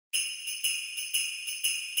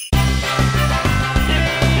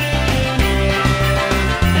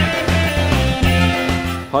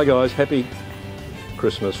Hi guys, happy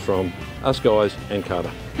Christmas from us guys and Carter.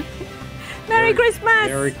 Merry Christmas!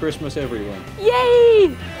 Merry Christmas, everyone.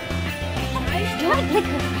 Yay!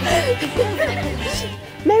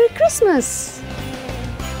 Merry Christmas!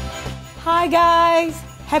 Hi guys!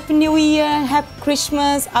 Happy New Year and Happy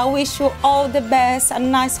Christmas. I wish you all the best, a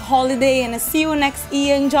nice holiday, and see you next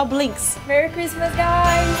year in Job Links. Merry Christmas,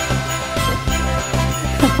 guys!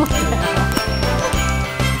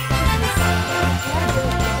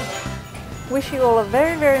 Wish you all a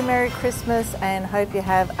very, very Merry Christmas and hope you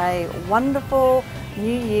have a wonderful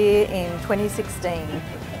New Year in 2016.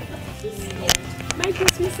 Merry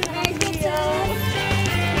Christmas and Happy New Year!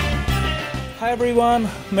 Hi everyone,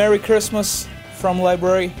 Merry Christmas from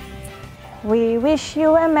library. We wish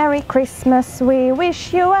you a Merry Christmas, we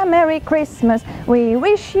wish you a Merry Christmas, we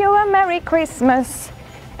wish you a Merry Christmas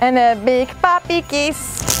and a big puppy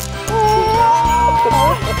kiss.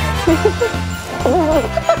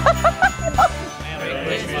 Merry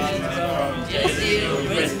Christmas from JCU,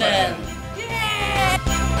 Brisbane.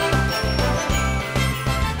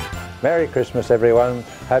 Merry Christmas everyone,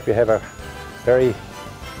 hope you have a very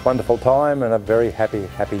wonderful time and a very happy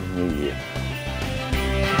New Year.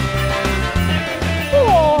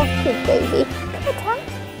 Oh, cute baby.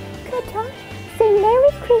 Kata. Say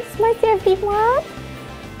Merry Christmas, everyone.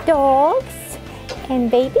 Dogs and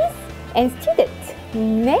babies and students.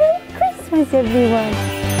 Merry Christmas, everyone.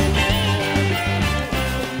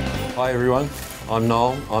 Hi everyone, I'm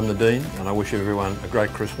Noel, I'm the Dean, and I wish everyone a great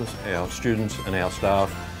Christmas, our students and our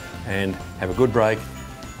staff, and have a good break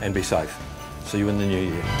and be safe. See you in the new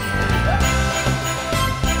year.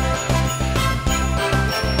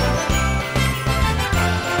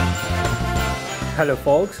 Hello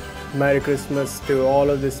folks, Merry Christmas to all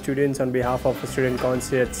of the students on behalf of Student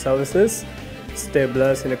Concierge Services. Stay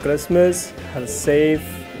blessed in the Christmas, have safe,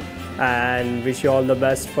 and wish you all the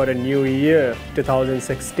best for a new year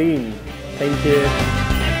 2016. Thank you.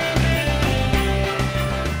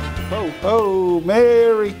 Ho ho,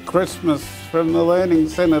 Merry Christmas from the Learning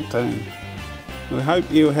Centre team. We hope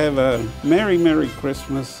you have a Merry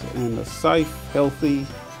Christmas and a safe, healthy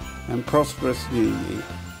and prosperous new year.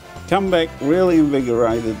 Come back really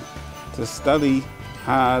invigorated to study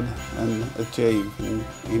hard and achieve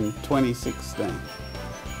in 2016.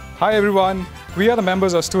 Hi everyone, we are the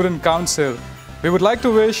members of Student Council. We would like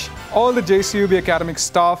to wish all the JCUB academic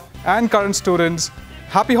staff and current students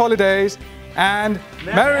happy holidays and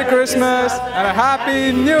Merry Christmas and a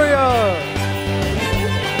Happy New Year!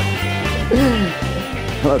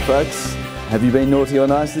 Hello folks, have you been naughty or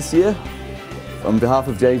nice this year? On behalf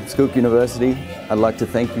of James Cook University, I'd like to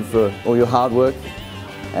thank you for all your hard work,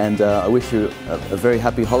 and I wish you a very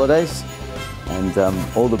happy holidays and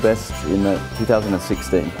all the best in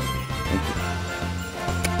 2016. Thank you.